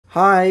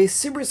Hi,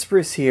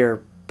 SuperSpruce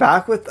here,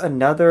 back with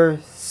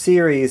another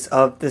series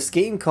of this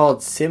game called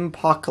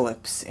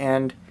Simpocalypse,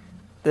 and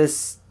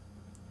this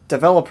the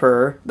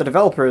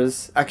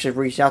developers actually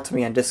reached out to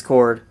me on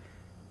Discord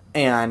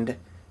and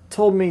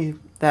told me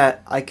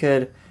that I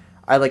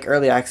like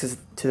early access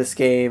to this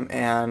game,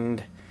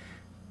 and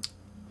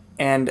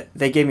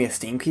they gave me a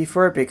Steam key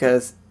for it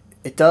because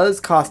it does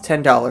cost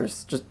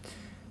 $10, just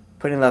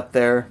putting it up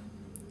there,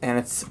 and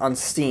it's on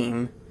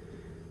Steam,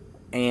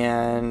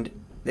 and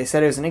they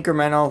said it was an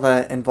incremental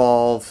that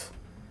involved,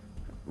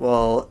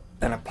 well,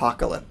 an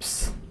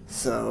apocalypse.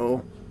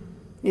 So,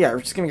 yeah, we're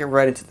just going to get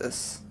right into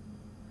this.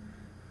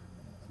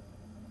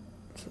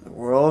 So the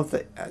world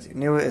that, as you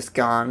knew it, is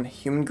gone.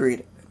 Human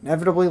greed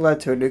inevitably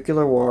led to a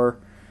nuclear war.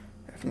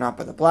 If not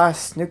by the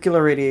blast,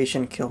 nuclear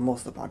radiation killed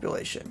most of the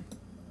population.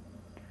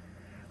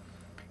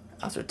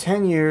 After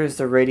 10 years,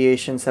 the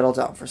radiation settled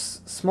down for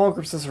small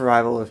groups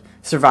of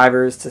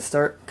survivors to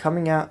start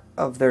coming out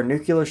of their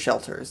nuclear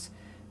shelters.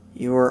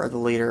 You are the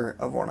leader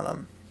of one of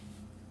them.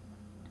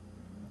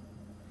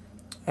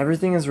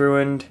 Everything is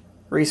ruined,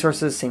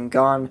 resources seem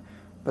gone,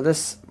 but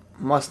this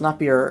must not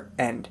be our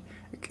end.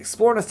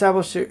 Explore and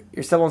establish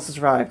your semblance to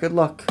survive. Good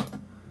luck.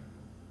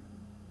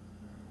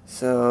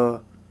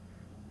 So,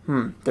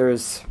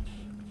 there's...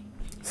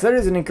 So that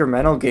is an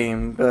incremental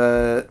game,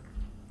 but...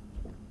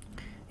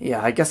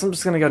 Yeah, I guess I'm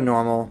just gonna go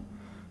normal.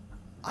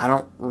 I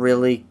don't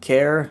really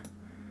care.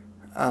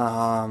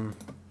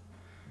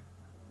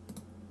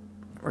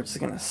 We're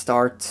just gonna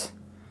start.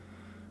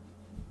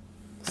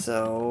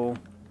 So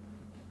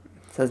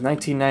it says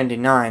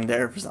 1999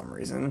 there for some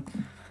reason.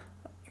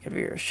 You can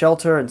be your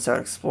shelter and start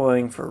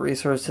exploring for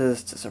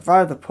resources to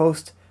survive the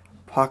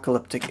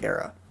post-apocalyptic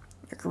era.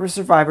 Your group of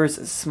survivors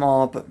is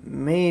small, but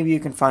maybe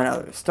you can find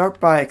others. Start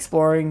by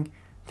exploring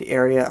the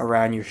area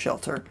around your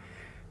shelter.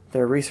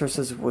 There are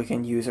resources we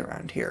can use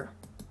around here.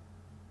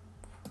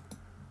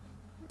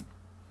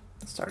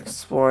 Start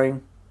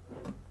exploring.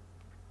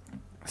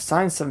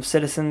 Assign some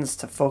citizens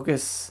to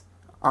focus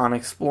on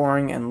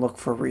exploring and look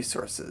for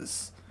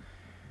resources.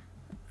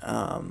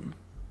 How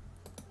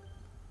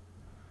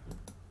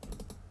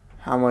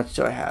much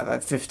do I have? I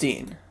have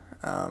 15.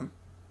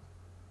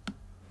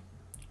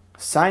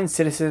 Assign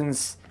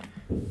citizens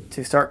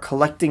to start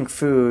collecting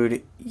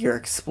food your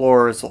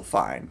explorers will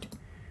find.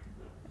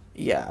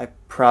 Yeah, I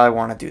probably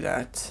want to do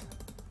that.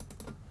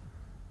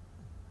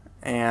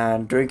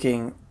 And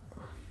drinking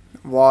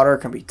water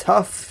can be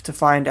tough to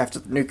find after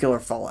the nuclear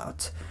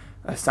fallout.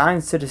 Assign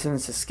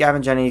citizens to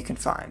scavenge any you can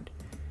find.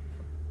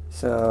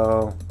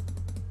 So,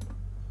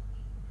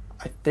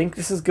 I think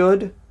this is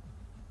good.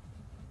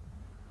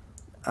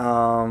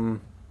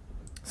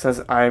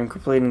 Says I'm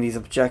completing these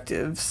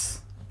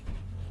objectives.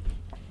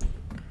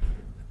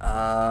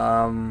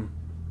 Am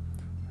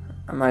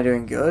I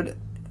doing good?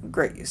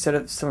 Great, you set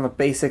up some of the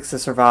basics to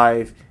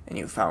survive, and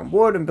you found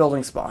wood and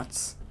building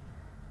spots.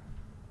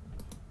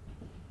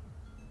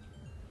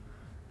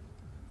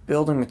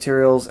 Building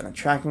materials and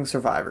attracting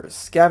survivors.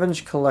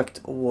 Scavenge,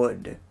 collect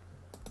wood.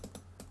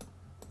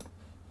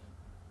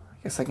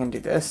 I guess I can do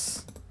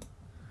this.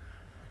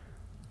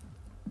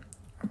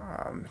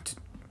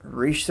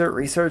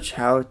 Research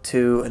how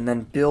to, and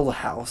then build a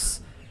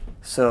house.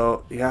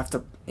 So you have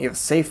a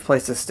safe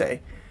place to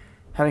stay.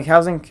 Having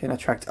housing can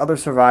attract other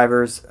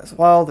survivors as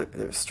well.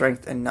 There's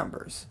strength in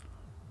numbers.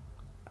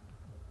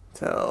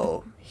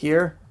 So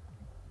here,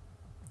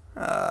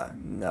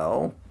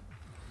 no.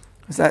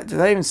 Did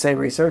that even say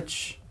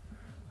research?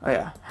 Oh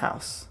yeah,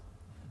 house.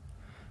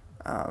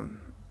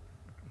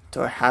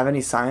 Do I have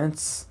any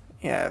science?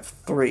 Yeah, I have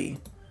 3.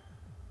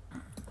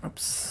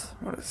 Oops,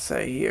 what does it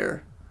say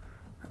here?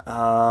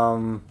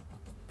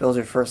 Build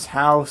your first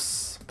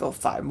house. Build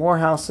 5 more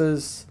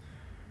houses.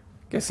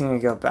 Guessing I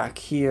go back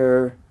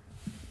here.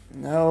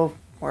 No,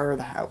 where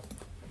the house?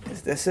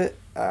 Is this it?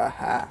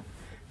 Aha.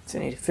 So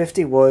I need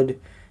 50 wood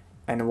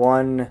and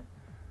 1,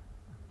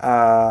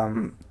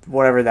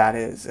 whatever that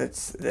is.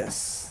 It's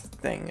this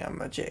thing,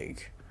 a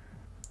jig.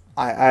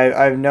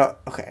 I've no,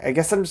 okay, I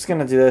guess I'm just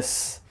gonna do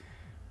this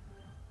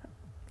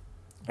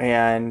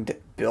and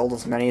build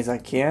as many as I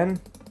can.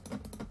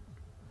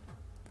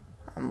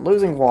 I'm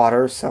losing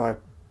water, so I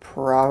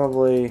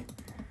probably,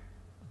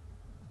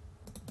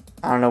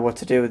 I don't know what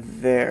to do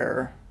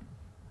there.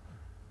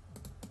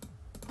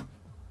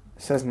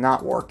 It says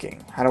not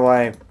working. How do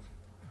I...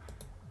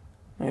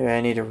 Maybe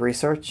I need to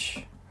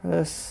research for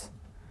this.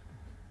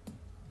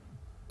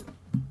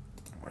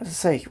 What does it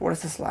say? What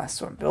is this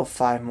last one? Build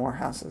 5 more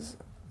houses.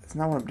 Isn't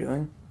that what I'm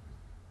doing?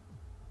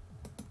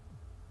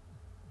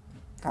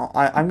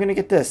 I'm going to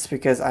get this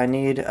because I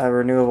need a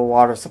renewable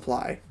water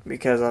supply.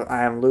 Because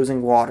I am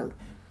losing water.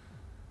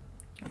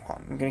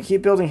 Well, I'm going to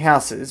keep building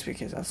houses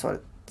because that's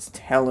what it's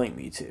telling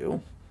me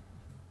to.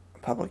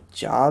 Public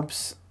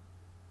jobs.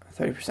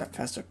 30%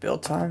 faster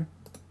build time.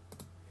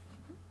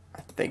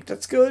 I think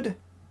that's good.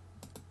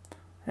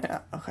 Yeah,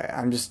 okay,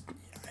 I'm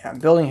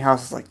building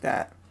houses like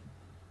that.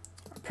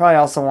 I probably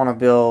also want to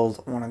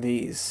build one of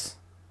these,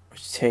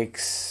 which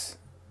takes...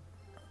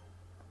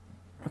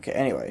 Okay,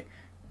 anyway.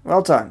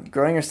 Well done.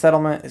 Growing your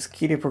settlement is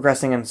key to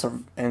progressing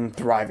and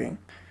thriving.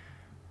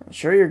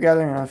 Ensure you're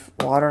gathering enough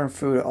water and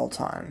food at all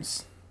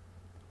times.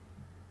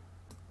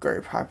 Grow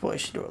your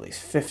population to at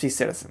least 50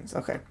 citizens.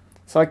 Okay,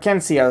 so I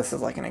can see how this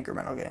is like an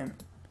incremental game.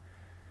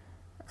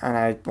 And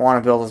I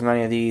want to build as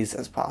many of these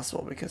as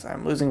possible because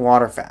I'm losing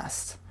water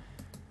fast.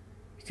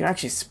 You can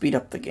actually speed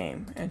up the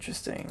game.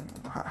 Interesting.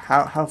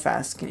 How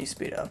fast can you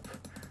speed up?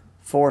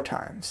 4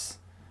 times.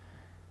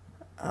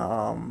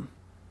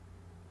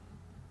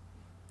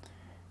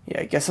 Yeah,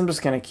 I guess I'm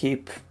just going to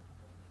keep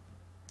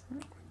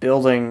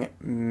building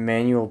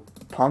manual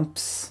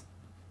pumps.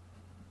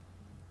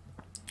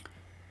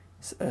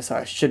 So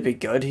I should be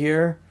good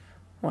here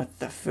with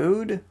the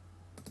food.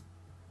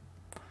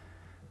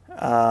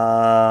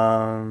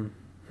 Okay,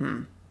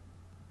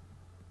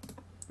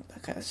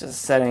 it's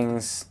just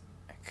settings.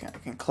 I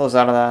can close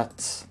out of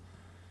that.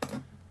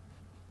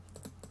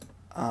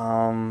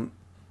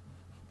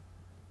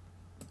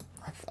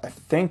 I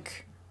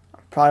think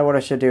probably what I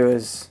should do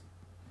is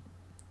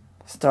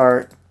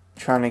start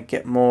trying to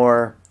get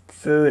more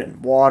food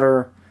and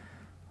water.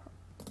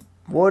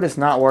 Wood is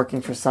not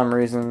working for some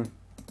reason.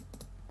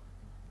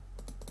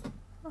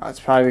 It's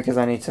probably because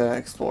I need to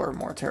explore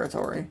more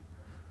territory.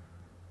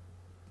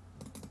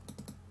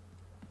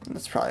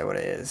 That's probably what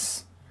it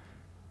is.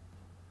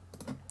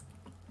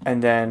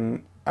 And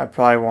then I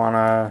probably want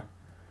to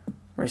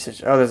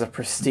research. Oh, there's a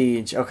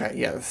prestige. Okay,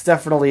 yeah, this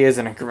definitely is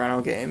an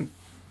incremental game.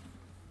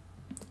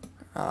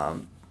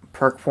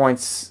 Perk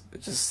points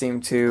just seem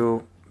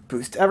to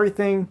boost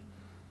everything.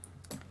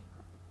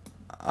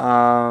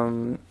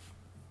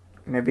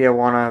 Maybe I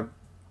want to.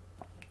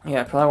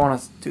 Yeah, I probably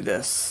want to do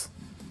this.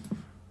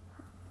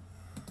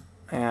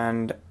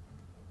 And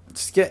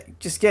just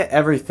get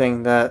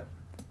everything that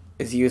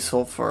is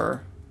useful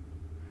for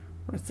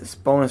with this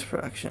bonus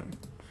production.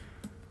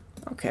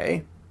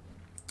 Okay.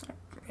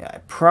 Yeah, I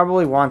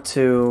probably want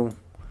to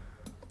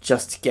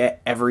just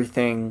get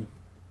everything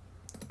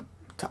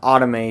to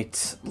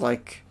automate,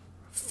 like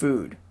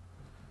food.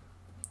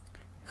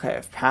 Okay,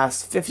 I've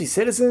passed 50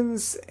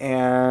 citizens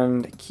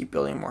and keep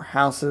building more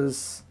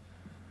houses.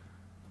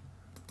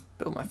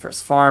 Build my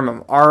first farm.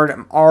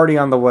 I'm already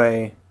on the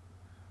way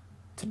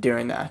to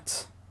doing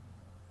that.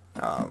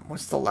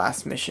 What's the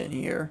last mission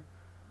here?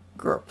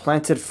 Grow a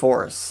planted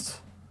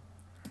forest.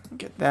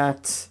 Get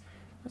that.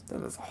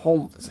 There's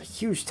a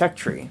huge tech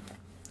tree.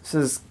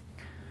 This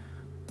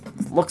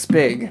looks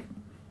big.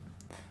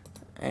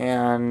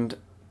 And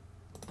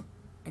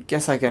I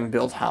guess I can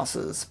build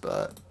houses,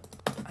 but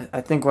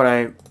I think what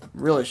I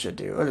really should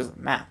do is a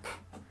map.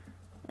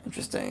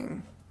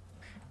 Interesting.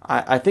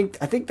 I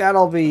think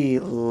that'll be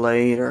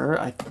later.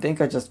 I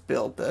think I just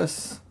build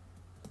this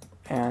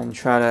and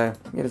try to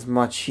get as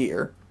much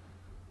here.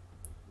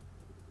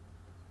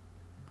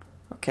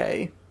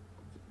 Okay.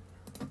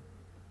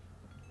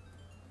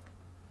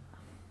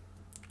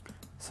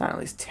 Assign at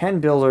least 10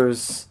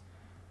 builders.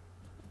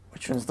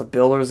 Which one's the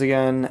builders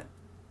again?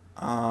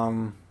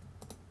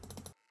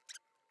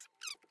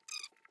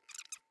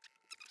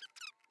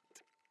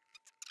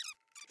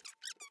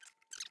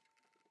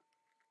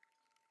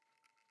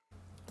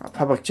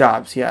 Public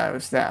jobs, yeah, it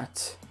was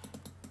that.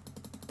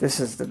 This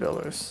is the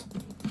builders.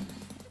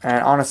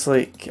 And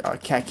honestly, I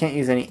can't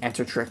use any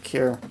enter trick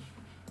here.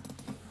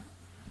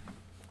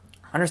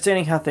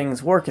 Understanding how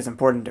things work is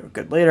important to a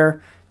good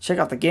leader. Check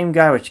out the game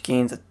guide, which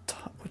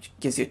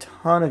gives you a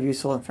ton of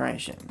useful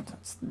information.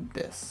 That's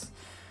this.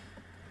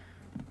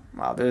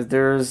 Wow,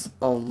 there's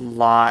a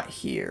lot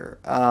here.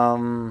 These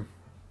are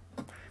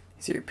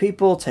your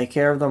people. Take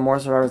care of them. More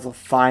survivors will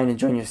find and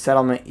join your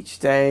settlement each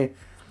day.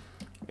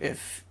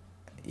 If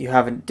you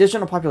have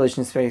additional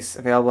population space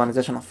available and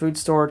additional food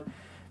stored,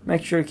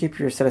 make sure to keep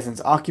your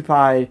citizens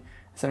occupied.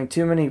 Having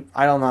too many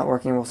idle not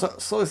working will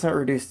slowly start to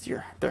reduce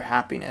their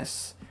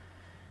happiness.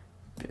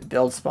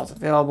 Build spots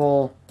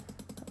available.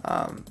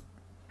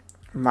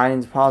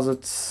 Mining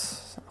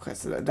deposits. Okay,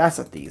 so that's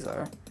what these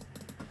are.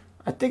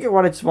 I think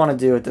what I just want to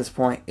do at this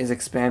point is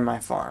expand my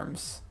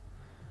farms.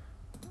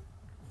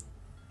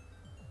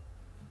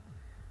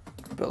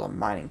 Build a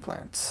mining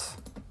plant.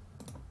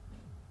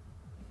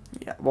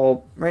 Yeah,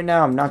 well, right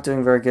now I'm not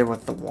doing very good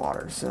with the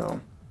water,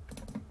 so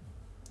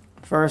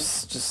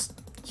first, just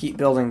keep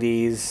building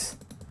these.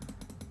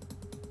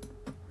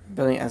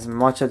 Building as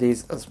much of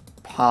these as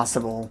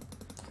possible.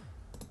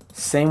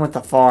 Same with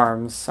the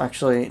farms.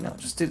 Actually, no,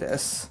 just do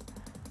this.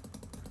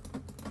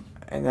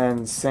 And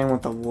then same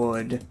with the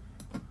wood.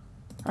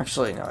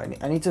 Actually, no,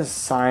 I need to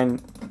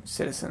assign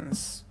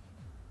citizens.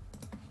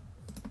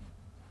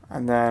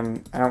 And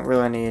then I don't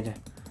really need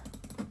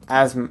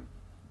as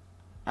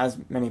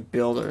many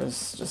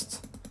builders.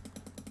 Just,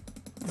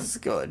 this is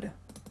good.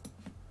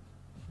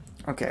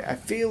 Okay, I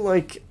feel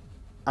like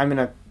I'm in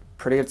a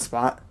pretty good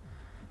spot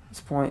at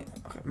this point.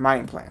 Okay,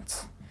 mining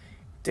plants.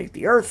 Dig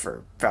the earth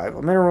for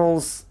valuable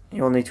minerals.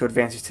 You will need to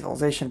advance your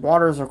civilization.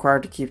 Water is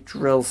required to keep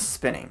drills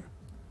spinning.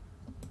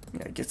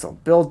 I guess I'll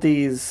build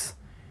these.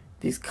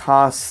 These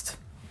cost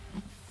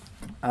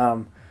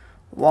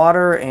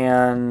water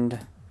and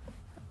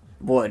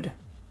wood.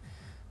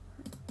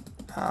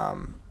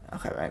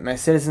 Okay, my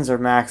citizens are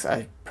max.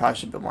 I probably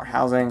should build more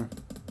housing.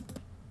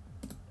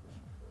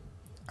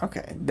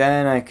 Okay,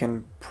 then I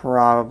can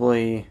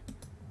probably...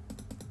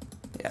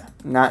 Yeah,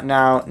 not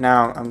now.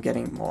 Now I'm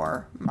getting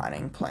more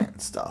mining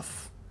plant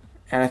stuff.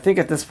 And I think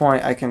at this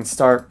point I can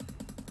start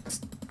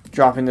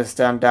dropping this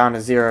down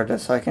to 0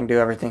 just so I can do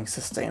everything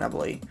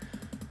sustainably.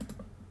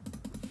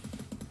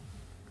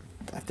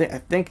 I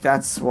think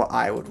that's what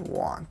I would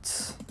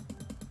want.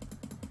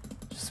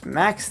 Just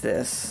max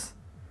this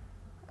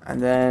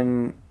and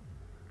then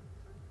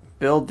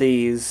build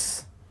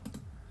these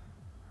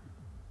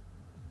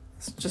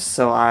just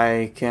so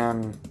I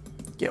can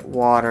get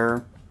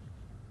water.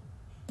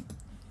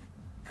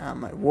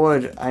 My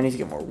wood, I need to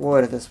get more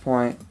wood at this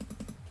point.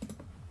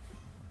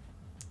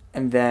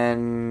 And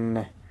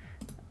then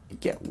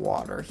get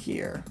water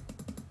here.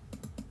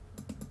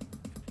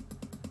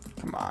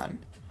 Come on.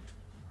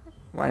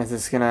 When is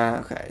this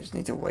gonna... Okay, I just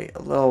need to wait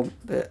a little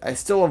bit. I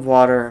still have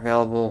water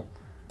available.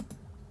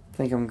 I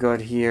think I'm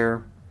good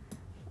here.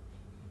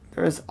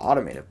 There is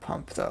automated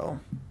pump though.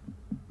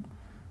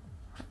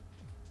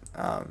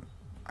 I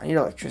need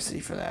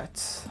electricity for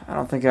that. I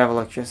don't think I have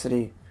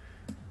electricity.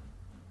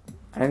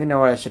 I don't even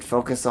know what I should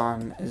focus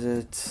on. Is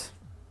it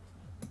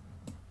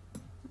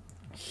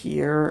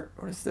here?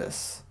 What is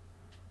this?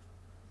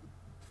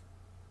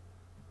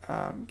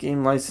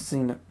 Game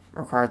licensing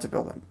required to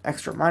build an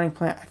extra mining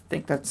plant. I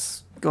think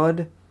that's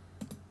good.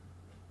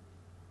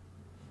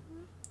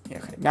 Yeah,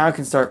 okay, now I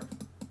can start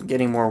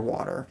getting more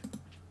water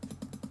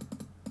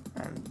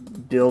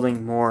and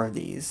building more of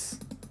these.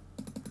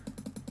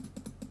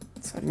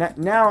 So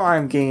now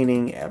I'm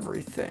gaining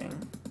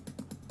everything.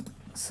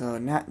 So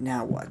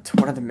now what?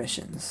 What are the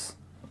missions?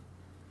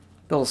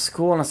 Build a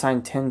school and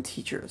assign 10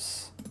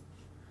 teachers.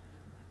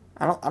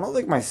 I don't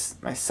think my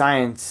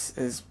science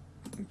is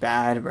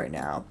bad right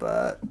now,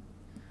 but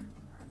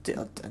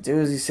I'll do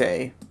as you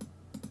say.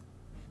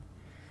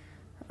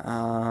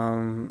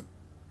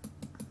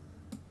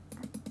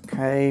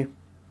 Okay.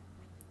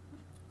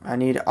 I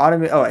need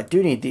automate. Oh, I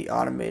do need the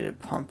automated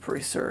pump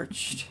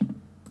researched.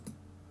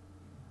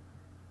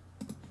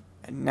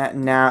 And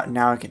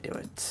now I can do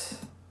it.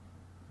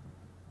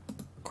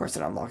 Of course,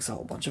 it unlocks a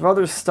whole bunch of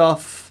other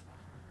stuff.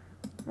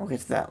 We'll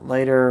get to that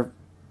later.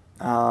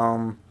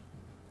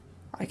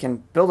 I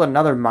can build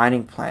another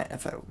mining plant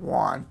if I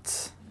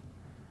want.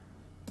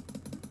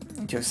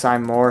 To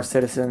assign more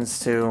citizens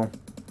to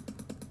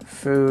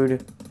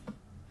food.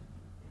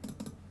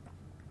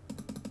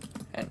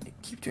 And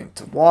keep doing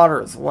to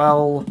water as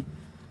well.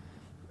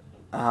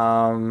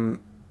 Ooh,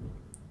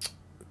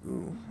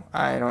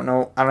 I don't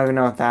know. I don't even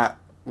know what that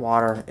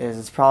water is.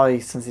 It's probably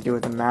something to do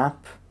with the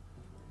map.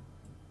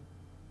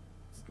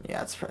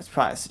 Yeah, it's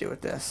probably has to do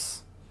with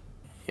this.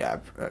 Yeah,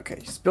 okay.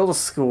 Just build a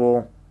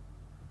school.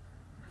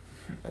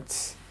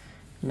 It's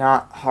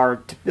not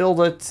hard to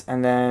build it,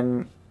 and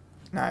then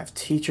now I have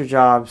teacher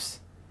jobs.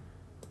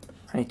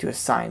 I need to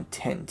assign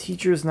 10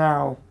 teachers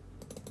now.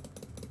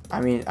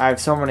 I mean, I have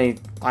so many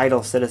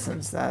idle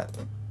citizens that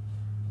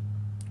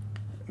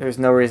there's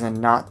no reason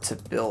not to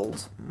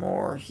build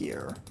more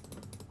here.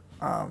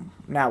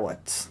 Now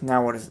what?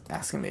 Now what is it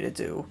asking me to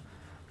do?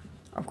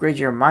 Upgrade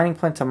your mining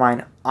plant to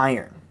mine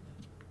iron.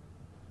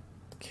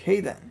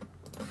 Okay then.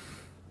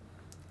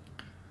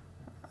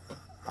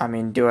 I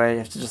mean, do I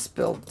have to just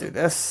do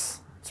this?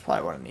 That's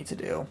probably what I need to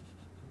do.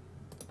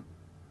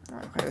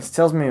 Okay, this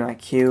tells me my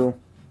queue.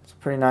 It's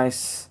pretty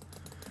nice.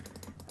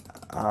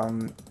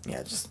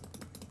 Yeah, just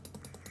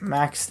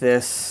max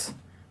this.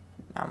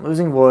 Now I'm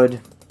losing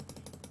wood.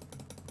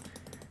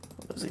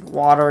 Losing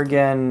water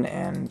again,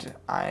 and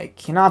I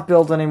cannot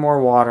build any more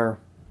water.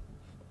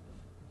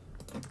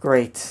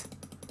 Great.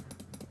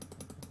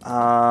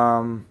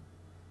 I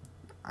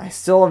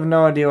still have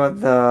no idea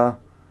what the...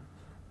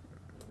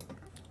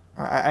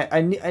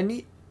 I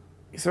need...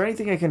 Is there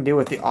anything I can do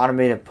with the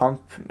automated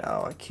pump?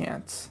 No, I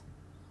can't.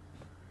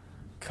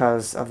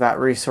 Because of that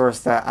resource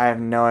that I have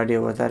no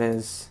idea what that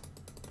is.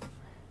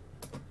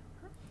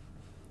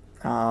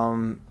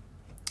 It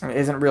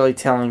isn't really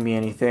telling me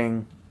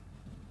anything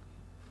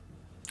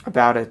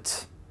about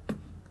it.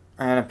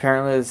 And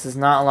apparently this is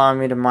not allowing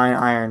me to mine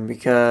iron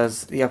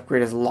because the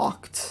upgrade is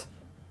locked.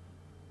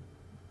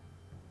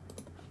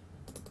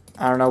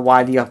 I don't know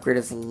why the upgrade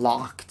is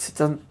locked. It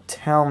doesn't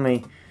tell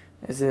me.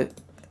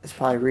 It's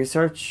probably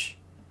research.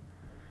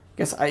 I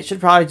guess I should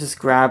probably just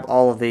grab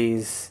all of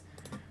these.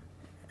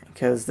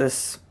 Because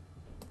this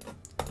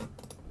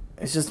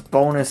is just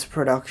bonus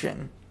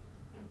production.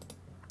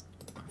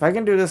 If I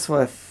can do this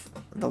with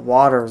the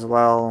water as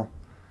well.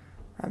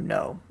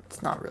 No,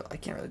 it's not real. I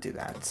can't really do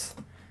that.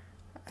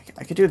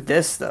 I could do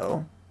this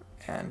though.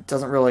 And it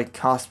doesn't really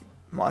cost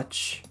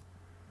much.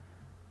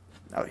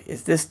 Oh,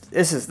 this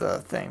is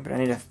the thing, but I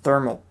need a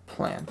thermal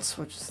plant,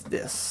 which is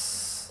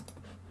this.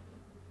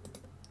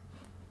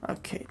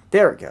 Okay,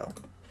 there we go.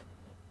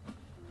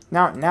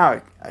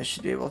 Now I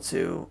should be able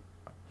to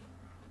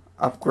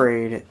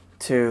upgrade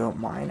to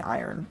mine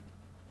iron.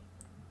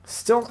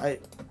 Still, I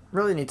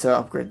really need to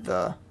upgrade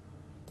the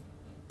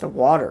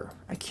water.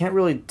 I can't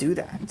really do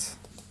that.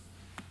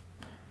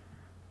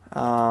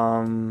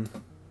 What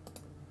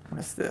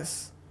is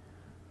this?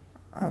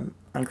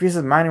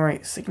 Increases mining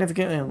rate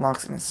significantly,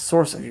 unlocks a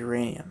source of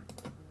uranium.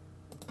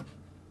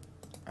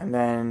 And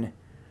then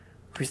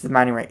increases the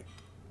mining rate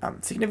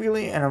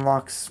significantly and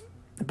unlocks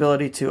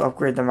ability to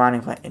upgrade the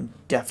mining plant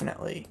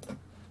indefinitely.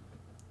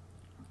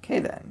 Okay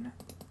then.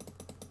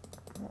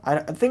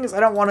 The thing is, I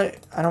don't want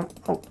to.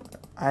 Oh,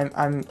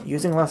 I'm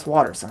using less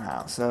water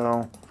somehow.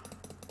 So,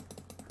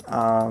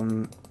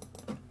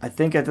 I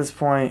think at this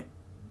point,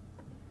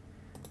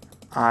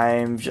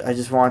 I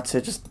just want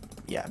to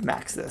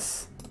max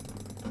this.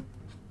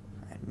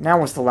 Now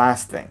what's the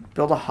last thing?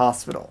 Build a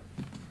hospital.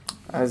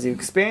 As you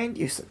expand,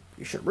 you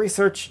should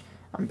research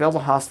and build a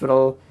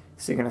hospital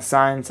so you can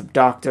assign some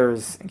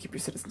doctors and keep your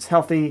citizens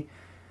healthy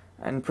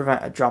and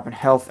prevent a drop in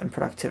health and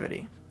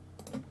productivity.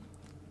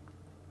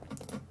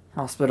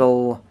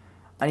 Hospital,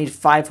 I need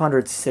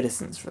 500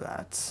 citizens for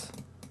that.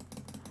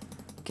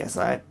 Guess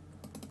I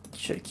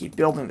should keep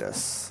building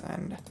this.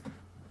 And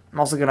I'm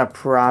also gonna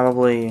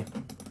probably,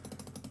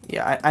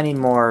 I need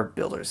more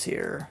builders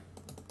here.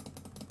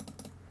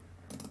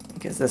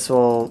 Because this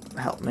will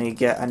help me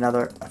get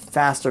a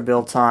faster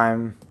build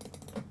time.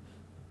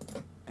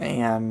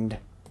 And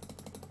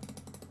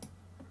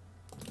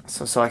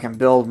so I can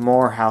build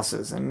more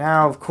houses. And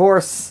now, of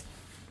course,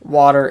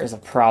 water is a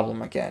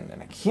problem again.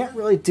 And I can't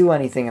really do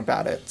anything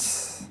about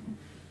it.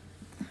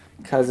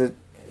 Because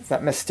it's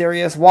that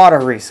mysterious water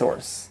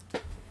resource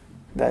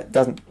that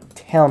doesn't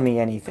tell me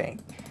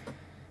anything.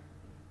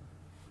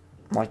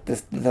 Like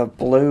the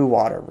blue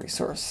water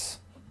resource.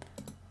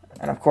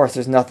 And of course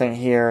there's nothing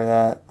here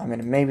that, I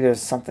mean, maybe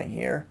there's something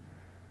here.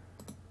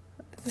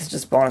 This is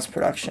just bonus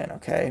production,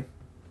 okay?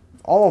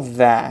 All of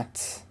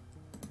that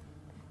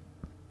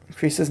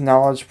increases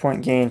knowledge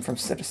point gain from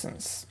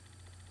citizens.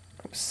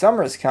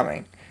 Summer is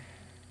coming.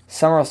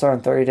 Summer will start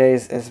in 30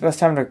 days. It's the best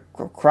time to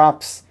grow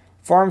crops.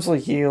 Farms will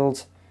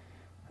yield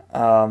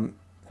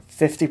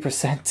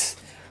 50%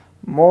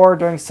 more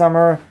during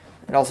summer.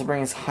 It also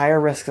brings higher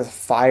risks of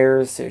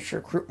fires, so you should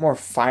recruit more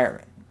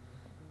firemen.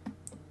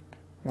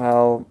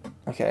 Well,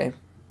 okay.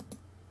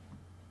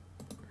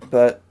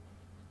 But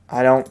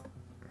I don't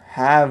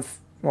have...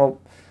 Well,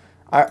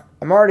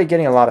 I'm already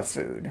getting a lot of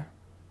food.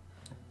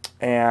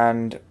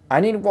 And I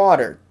need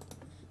water.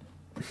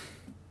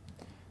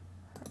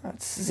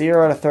 That's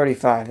 0 out of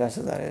 35. That's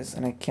what that is.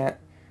 And I can't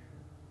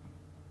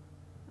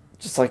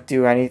just like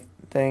do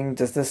anything.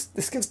 Does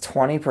this gives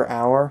 20 per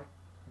hour?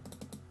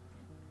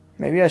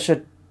 Maybe I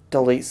should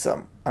delete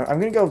some. I'm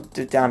gonna go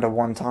down to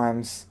 1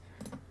 times.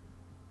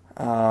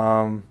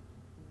 How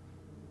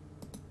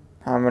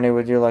many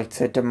would you like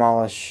to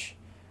demolish?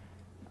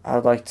 I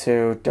would like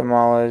to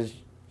demolish.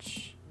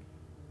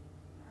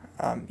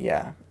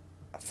 Yeah,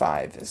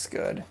 5 is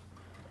good.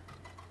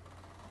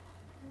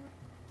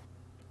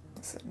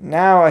 So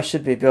now I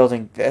should be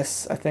building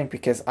this, I think,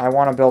 because I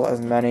want to build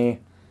as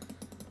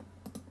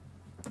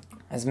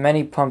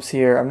many pumps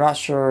here. I'm not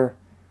sure.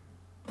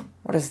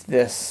 What is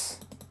this?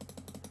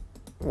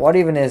 What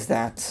even is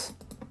that?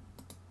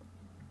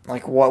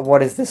 Like,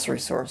 what is this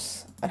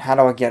resource? And how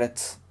do I get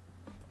it?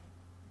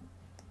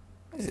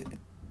 It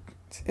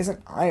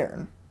isn't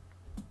iron.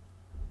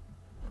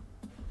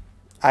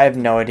 I have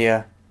no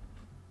idea.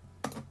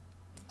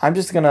 I'm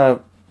just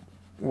gonna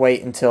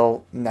wait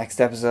until next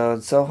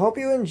episode. So hope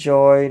you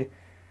enjoyed.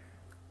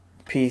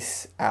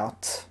 Peace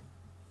out.